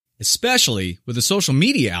especially with the social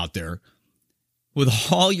media out there, with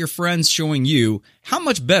all your friends showing you how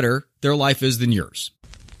much better their life is than yours.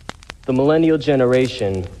 The millennial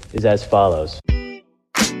generation is as follows.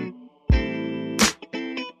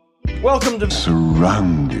 Welcome to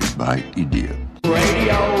Surrounded by Idiots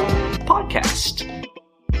Radio Podcast.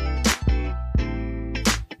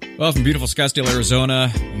 Well, from beautiful Scottsdale,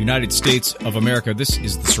 Arizona, United States of America, this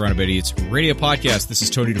is the Surrounded by Idiots Radio Podcast. This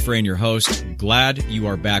is Tony Dufresne, your host. Glad you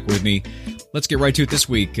are back with me. Let's get right to it this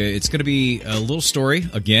week. It's going to be a little story,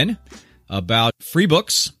 again, about free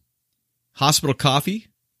books, hospital coffee,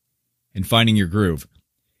 and finding your groove.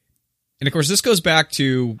 And, of course, this goes back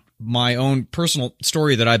to my own personal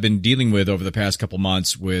story that I've been dealing with over the past couple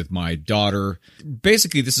months with my daughter.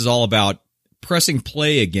 Basically, this is all about pressing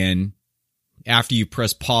play again after you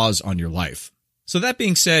press pause on your life. So that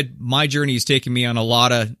being said, my journey has taken me on a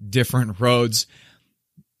lot of different roads,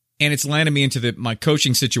 and it's landed me into my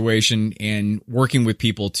coaching situation and working with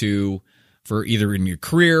people for either in your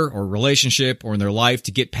career or relationship or in their life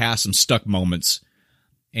to get past some stuck moments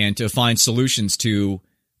and to find solutions to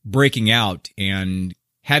breaking out and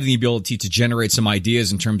having the ability to generate some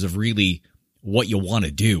ideas in terms of really what you want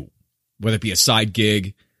to do, whether it be a side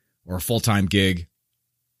gig or a full-time gig.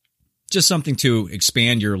 Just something to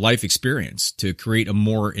expand your life experience, to create a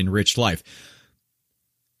more enriched life.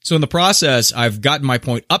 So in the process, I've gotten my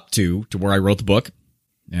point up to where I wrote the book,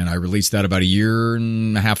 and I released that about a year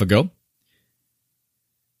and a half ago.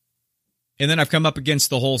 And then I've come up against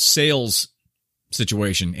the whole sales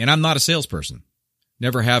situation, and I'm not a salesperson.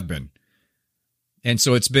 Never have been. And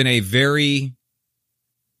so it's been a very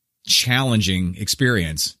challenging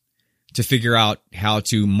experience to figure out how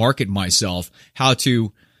to market myself, how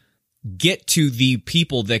to get to the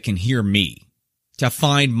people that can hear me, to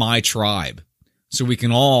find my tribe, so we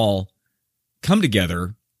can all come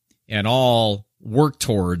together and all work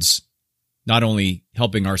towards not only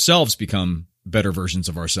helping ourselves become better versions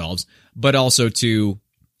of ourselves, but also to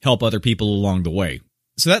help other people along the way.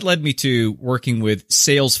 So that led me to working with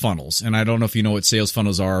sales funnels. And I don't know if you know what sales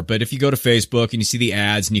funnels are, but if you go to Facebook and you see the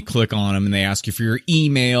ads and you click on them and they ask you for your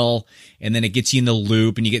email, and then it gets you in the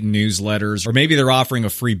loop and you get newsletters, or maybe they're offering a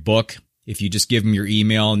free book if you just give them your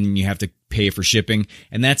email and you have to pay for shipping.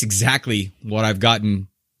 And that's exactly what I've gotten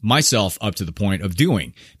myself up to the point of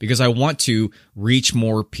doing, because I want to reach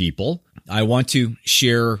more people. I want to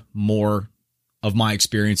share more of my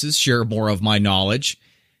experiences, share more of my knowledge,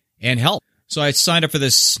 and help. So I signed up for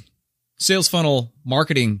this sales funnel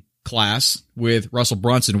marketing class with Russell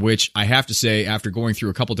Brunson, which I have to say, after going through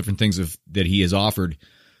a couple different things that he has offered,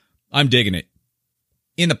 I'm digging it.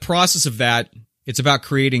 In the process of that, it's about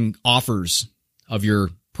creating offers of your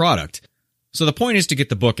product. So the point is to get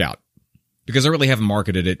the book out, because I really haven't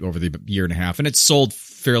marketed it over the year and a half, and it's sold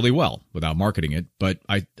fairly well without marketing it. But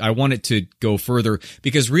I want it to go further,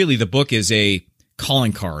 because really the book is a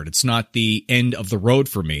calling card. It's not the end of the road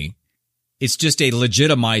for me. It's just a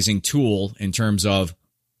legitimizing tool in terms of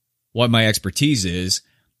what my expertise is.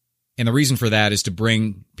 And the reason for that is to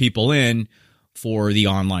bring people in for the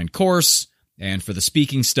online course and for the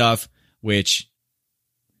speaking stuff, which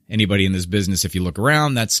anybody in this business, if you look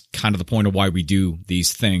around, that's kind of the point of why we do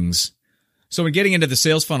these things. So in getting into the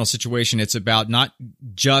sales funnel situation, it's about not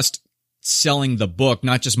just selling the book,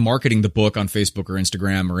 not just marketing the book on Facebook or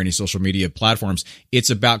Instagram or any social media platforms. It's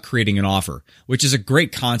about creating an offer, which is a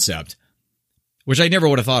great concept, which I never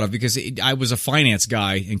would have thought of, because I was a finance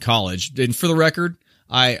guy in college. And for the record,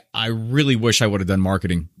 I really wish I would have done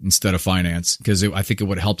marketing instead of finance, because I think it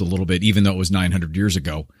would have helped a little bit, even though it was 900 years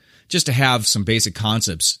ago, just to have some basic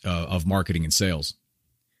concepts of marketing and sales.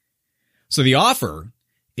 So the offer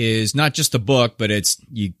is not just the book, but it's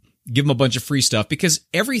you give them a bunch of free stuff, because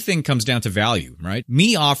everything comes down to value, right?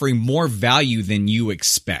 Me offering more value than you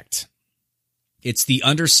expect. It's the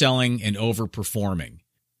underselling and overperforming.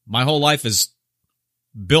 My whole life is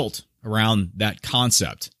built around that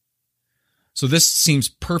concept. So this seems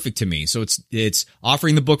perfect to me. So it's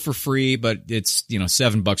offering the book for free, but it's,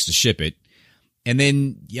 $7 to ship it. And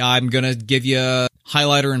then I'm going to give you a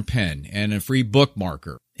highlighter and pen and a free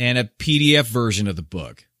bookmarker and a PDF version of the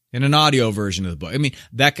book and an audio version of the book. I mean,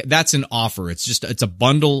 that's an offer. It's a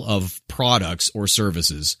bundle of products or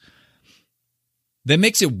services that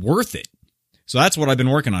makes it worth it. So that's what I've been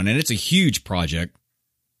working on. And it's a huge project,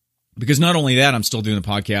 because not only that, I'm still doing the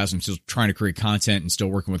podcast. I'm still trying to create content and still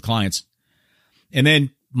working with clients. And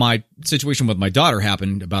then my situation with my daughter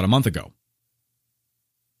happened about a month ago.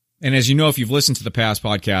 And as you know, if you've listened to the past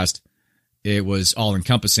podcast, it was all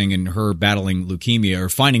encompassing in her battling leukemia, or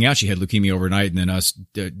finding out she had leukemia overnight, and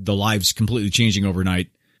then the lives completely changing overnight.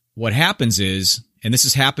 What happens is, And this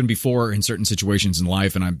has happened before in certain situations in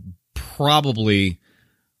life, and I'm pretty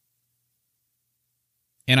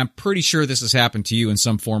sure this has happened to you in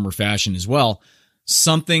some form or fashion as well.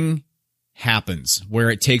 Something happens where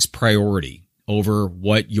it takes priority over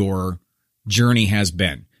what your journey has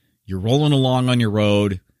been. You're rolling along on your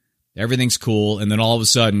road, everything's cool, and then all of a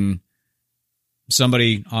sudden,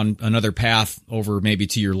 somebody on another path over maybe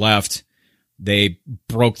to your left, they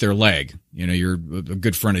broke their leg. You know, you're a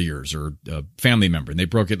good friend of yours or a family member, and they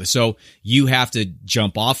broke it. So you have to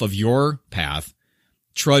jump off of your path,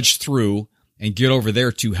 trudge through, and get over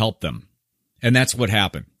there to help them. And that's what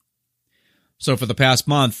happened. So for the past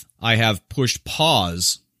month, I have pushed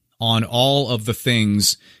pause on all of the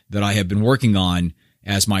things that I have been working on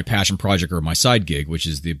as my passion project or my side gig, which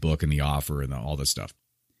is the book and the offer and all this stuff.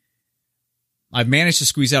 I've managed to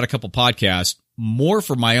squeeze out a couple podcasts more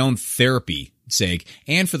for my own therapy sake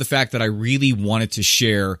and for the fact that I really wanted to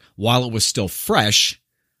share, while it was still fresh,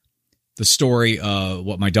 the story of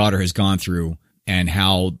what my daughter has gone through and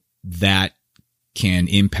how that can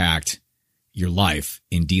impact your life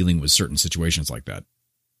in dealing with certain situations like that.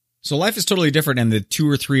 So life is totally different, and the 2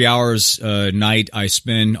 or 3 hours a night I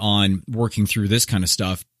spend on working through this kind of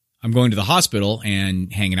stuff, I'm going to the hospital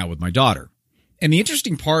and hanging out with my daughter. And the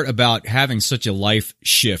interesting part about having such a life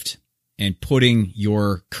shift and putting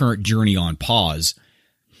your current journey on pause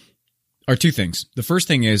are two things. The first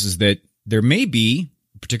thing is that there may be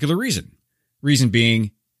a particular reason. Reason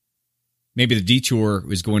being, maybe the detour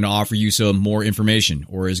is going to offer you some more information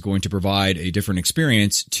or is going to provide a different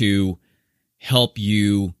experience to help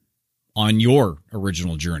you on your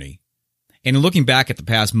original journey. And in looking back at the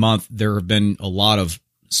past month, there have been a lot of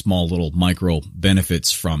small little micro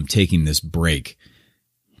benefits from taking this break.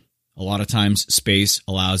 A lot of times space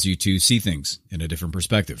allows you to see things in a different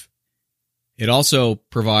perspective. It also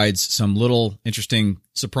provides some little interesting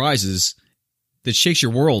surprises that shakes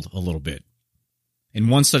your world a little bit. And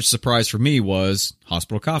one such surprise for me was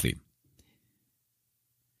hospital coffee.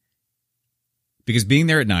 Because being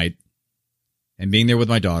there at night and being there with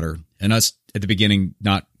my daughter and us at the beginning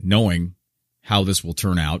not knowing how this will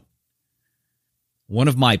turn out, one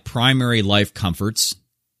of my primary life comforts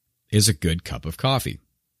is a good cup of coffee.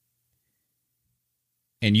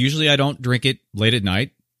 And usually I don't drink it late at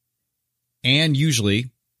night. And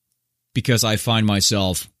usually because I find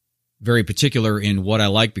myself very particular in what I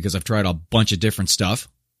like because I've tried a bunch of different stuff,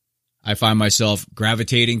 I find myself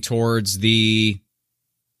gravitating towards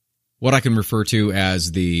what I can refer to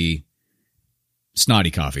as the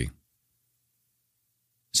snotty coffee.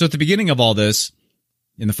 So at the beginning of all this,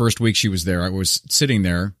 in the first week she was there, I was sitting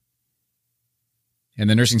there, and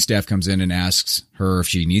the nursing staff comes in and asks her if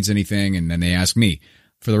she needs anything, and then they ask me.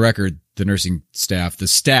 For the record, the nursing staff, the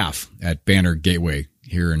staff at Banner Gateway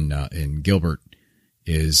here in Gilbert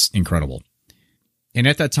is incredible. And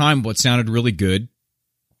at that time, what sounded really good,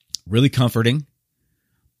 really comforting,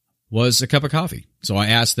 was a cup of coffee. So I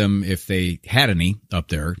asked them if they had any up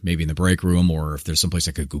there, maybe in the break room, or if there's someplace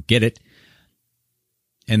I could go get it.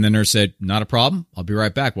 And the nurse said, "Not a problem. I'll be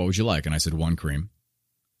right back. What would you like?" And I said, "1 cream."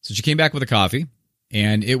 So she came back with a coffee,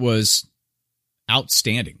 and it was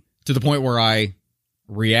outstanding to the point where I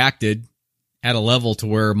reacted at a level to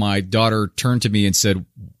where my daughter turned to me and said,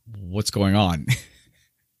 "What's going on?"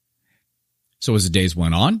 So as the days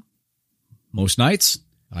went on, most nights,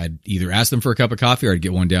 I'd either ask them for a cup of coffee or I'd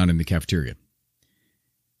get one down in the cafeteria.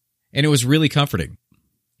 And it was really comforting.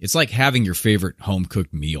 It's like having your favorite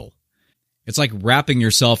home-cooked meal. It's like wrapping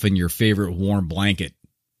yourself in your favorite warm blanket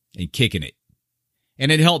and kicking it.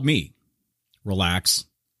 And it helped me relax.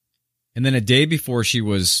 And then a day before she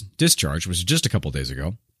was discharged, which was just a couple of days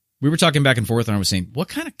ago, we were talking back and forth, and I was saying, "What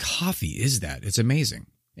kind of coffee is that? It's amazing."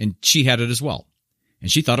 And she had it as well.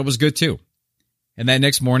 And she thought it was good too. And that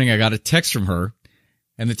next morning, I got a text from her,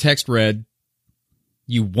 and the text read,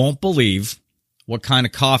 "You won't believe what kind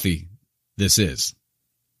of coffee this is."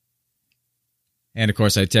 And of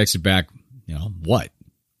course, I texted back, "What?"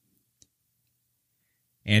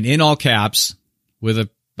 And in all caps, with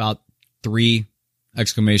about 3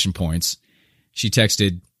 exclamation points, she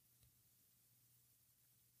texted,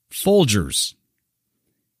 "Folgers."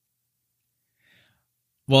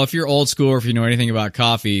 Well, if you're old school or if you know anything about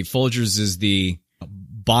coffee, Folgers is the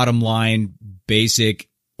bottom line, basic,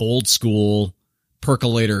 old school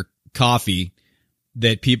percolator coffee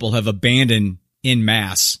that people have abandoned en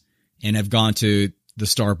masse and have gone to the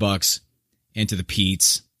Starbucks and to the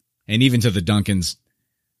Pete's and even to the Dunkins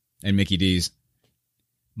and Mickey D's.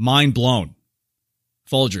 Mind blown.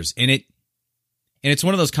 Folgers. And it's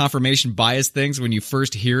one of those confirmation bias things. When you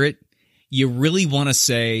first hear it, you really want to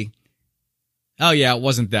say, "Oh yeah, it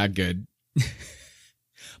wasn't that good."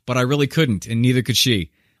 but I really couldn't, and neither could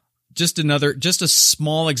she. Just a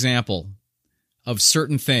small example of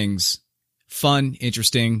certain things, fun,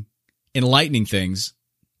 interesting, enlightening things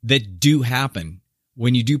that do happen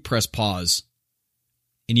when you do press pause.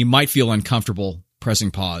 And you might feel uncomfortable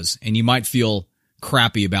pressing pause, and you might feel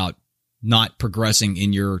crappy about not progressing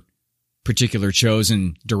in your particular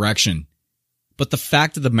chosen direction. But the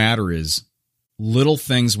fact of the matter is, little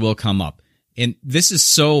things will come up. And this is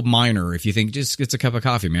so minor if you think, just it's a cup of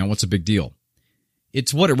coffee, man. What's a big deal?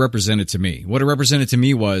 It's what it represented to me. What it represented to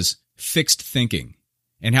me was fixed thinking,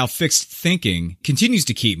 and how fixed thinking continues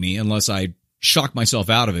to keep me, unless I shock myself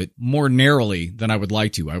out of it, more narrowly than I would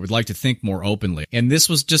like to. I would like to think more openly. And this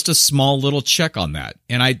was just a small little check on that.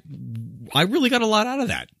 And I really got a lot out of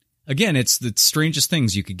that. Again, it's the strangest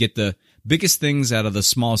things. You could get the biggest things out of the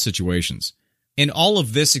small situations. And all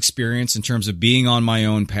of this experience in terms of being on my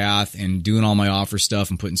own path and doing all my offer stuff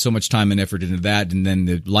and putting so much time and effort into that, and then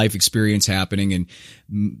the life experience happening and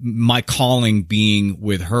my calling being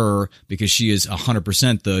with her, because she is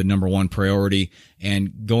 100% the number one priority,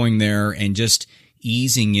 and going there and just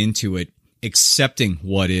easing into it, accepting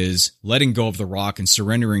what is, letting go of the rock and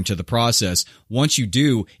surrendering to the process. Once you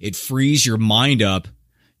do, it frees your mind up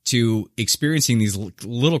to experiencing these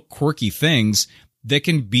little quirky things that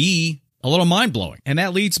can be a little mind-blowing. And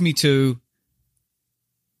that leads me to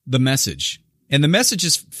the message. And the message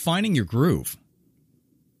is finding your groove.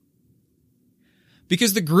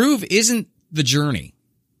 Because the groove isn't the journey.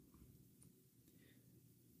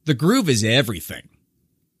 The groove is everything.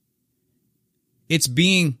 It's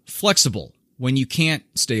being flexible when you can't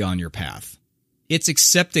stay on your path. It's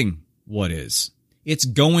accepting what is. It's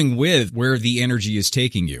going with where the energy is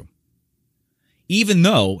taking you, even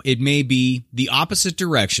though it may be the opposite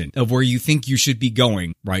direction of where you think you should be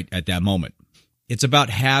going right at that moment. It's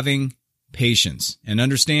about having patience and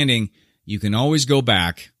understanding you can always go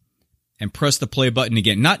back and press the play button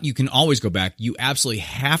again. Not you can always go back. You absolutely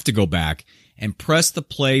have to go back and press the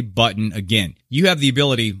play button again. You have the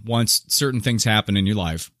ability, once certain things happen in your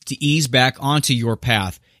life, to ease back onto your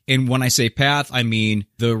path. And when I say path, I mean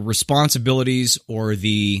the responsibilities or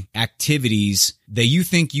the activities that you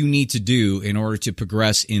think you need to do in order to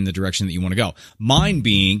progress in the direction that you want to go. Mine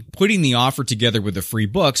being putting the offer together with a free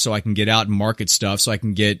book so I can get out and market stuff, so I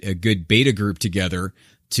can get a good beta group together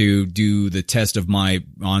to do the test of my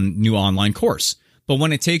new online course. But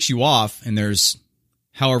when it takes you off and there's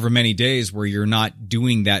however many days where you're not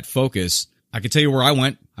doing that focus, I can tell you where I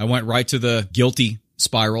went. I went right to the guilty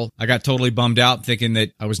spiral. I got totally bummed out thinking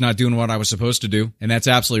that I was not doing what I was supposed to do. And that's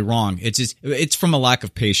absolutely wrong. It's from a lack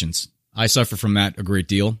of patience. I suffer from that a great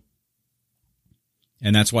deal.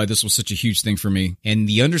 And that's why this was such a huge thing for me. And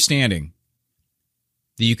the understanding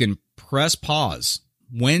that you can press pause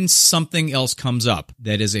when something else comes up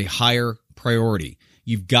that is a higher priority.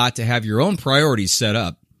 You've got to have your own priorities set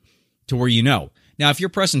up to where you know. Now, if you're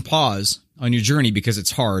pressing pause on your journey because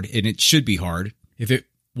it's hard, and it should be hard, if it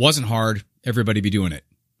wasn't hard, everybody be doing it.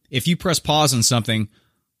 If you press pause on something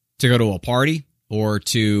to go to a party or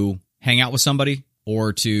to hang out with somebody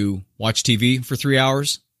or to watch TV for 3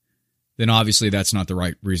 hours, then obviously that's not the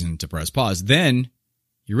right reason to press pause. Then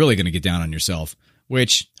you're really going to get down on yourself,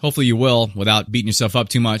 which hopefully you will without beating yourself up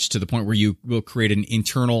too much, to the point where you will create an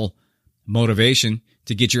internal motivation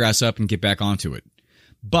to get your ass up and get back onto it.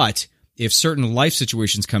 But if certain life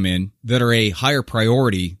situations come in that are a higher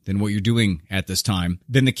priority than what you're doing at this time,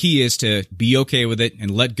 then the key is to be okay with it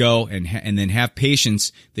and let go, and then have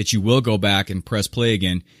patience that you will go back and press play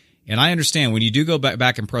again. And I understand when you do go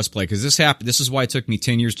back and press play, because this happened. This is why it took me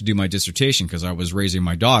 10 years to do my dissertation, because I was raising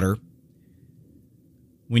my daughter.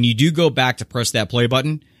 When you do go back to press that play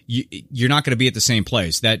button, you're not going to be at the same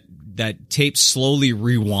place. That tape slowly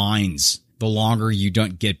rewinds the longer you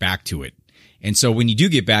don't get back to it. And so when you do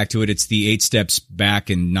get back to it, it's the 8 steps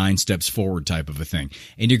back and 9 steps forward type of a thing.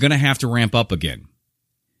 And you're going to have to ramp up again.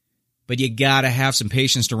 But you got to have some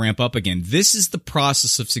patience to ramp up again. This is the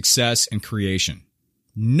process of success and creation.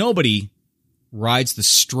 Nobody rides the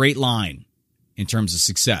straight line in terms of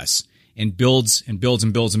success and builds and builds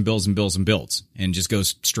and builds and builds and builds and builds and just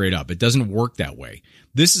goes straight up. It doesn't work that way.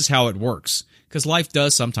 This is how it works, because life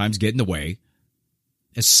does sometimes get in the way,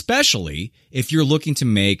 especially if you're looking to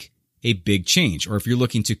make a big change, or if you're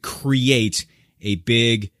looking to create a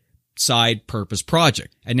big side purpose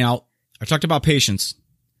project. And now, I talked about patience.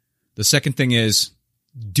 The second thing is,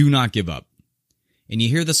 do not give up. And you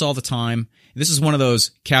hear this all the time. This is one of those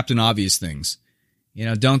Captain Obvious things. You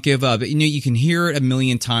know, don't give up. You know, you can hear it a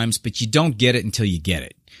million times, but you don't get it until you get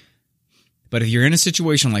it. But if you're in a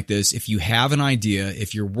situation like this, if you have an idea,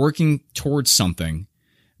 if you're working towards something,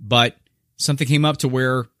 but something came up to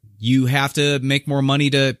where You have to make more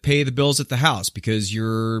money to pay the bills at the house because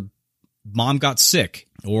your mom got sick,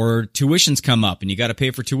 or tuition's come up and you got to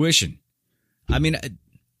pay for tuition. I mean,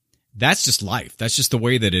 that's just life. That's just the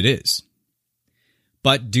way that it is.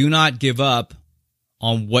 But do not give up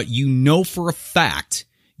on what you know for a fact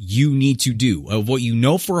you need to do, of what you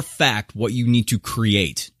know for a fact what you need to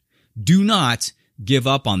create. Do not give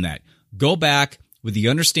up on that. Go back with the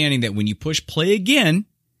understanding that when you push play again,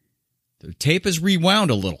 the tape is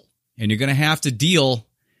rewound a little, and you're going to have to deal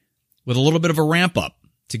with a little bit of a ramp up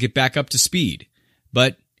to get back up to speed.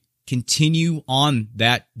 But continue on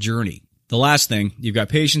that journey. The last thing, you've got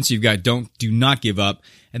patience, you've got do not give up.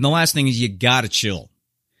 And the last thing is you got to chill.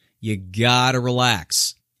 You got to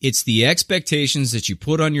relax. It's the expectations that you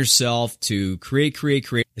put on yourself to create,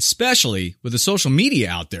 especially with the social media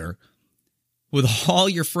out there, with all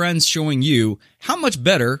your friends showing you how much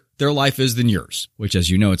better their life is than yours, which, as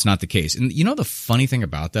you know, it's not the case. And you know the funny thing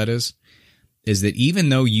about that is that even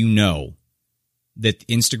though you know that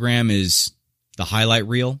Instagram is the highlight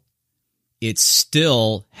reel, it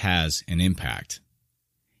still has an impact.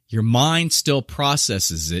 Your mind still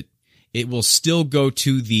processes it. It will still go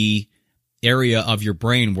to the area of your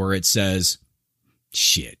brain where it says,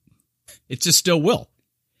 shit. It just still will.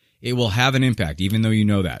 It will have an impact, even though you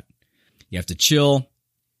know that. You have to chill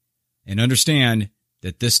and understand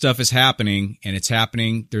that this stuff is happening, and it's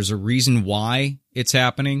happening. There's a reason why it's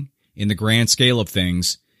happening in the grand scale of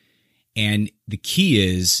things. And the key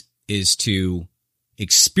is to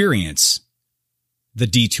experience the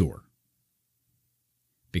detour.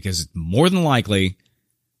 Because more than likely,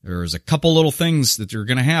 there's a couple little things that are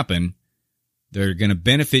going to happen that are going to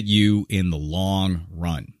benefit you in the long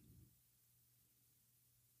run.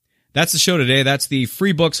 That's the show today. That's the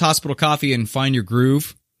free books, Hospital Coffee, and Find Your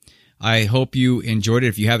Groove. I hope you enjoyed it.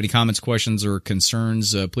 If you have any comments, questions, or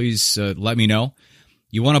concerns, please let me know.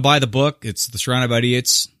 You want to buy the book? It's the Surrounded by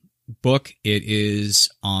Idiots book. It is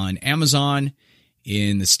on Amazon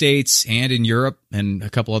in the States and in Europe and a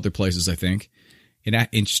couple other places, I think. And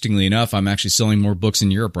interestingly enough, I'm actually selling more books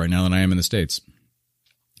in Europe right now than I am in the States.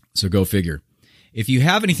 So go figure. If you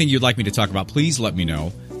have anything you'd like me to talk about, please let me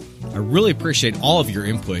know. I really appreciate all of your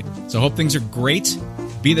input. So I hope things are great.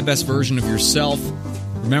 Be the best version of yourself.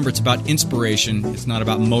 Remember, it's about inspiration. It's not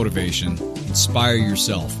about motivation. Inspire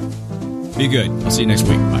yourself. Be good. I'll see you next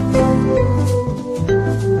week.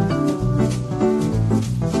 Bye.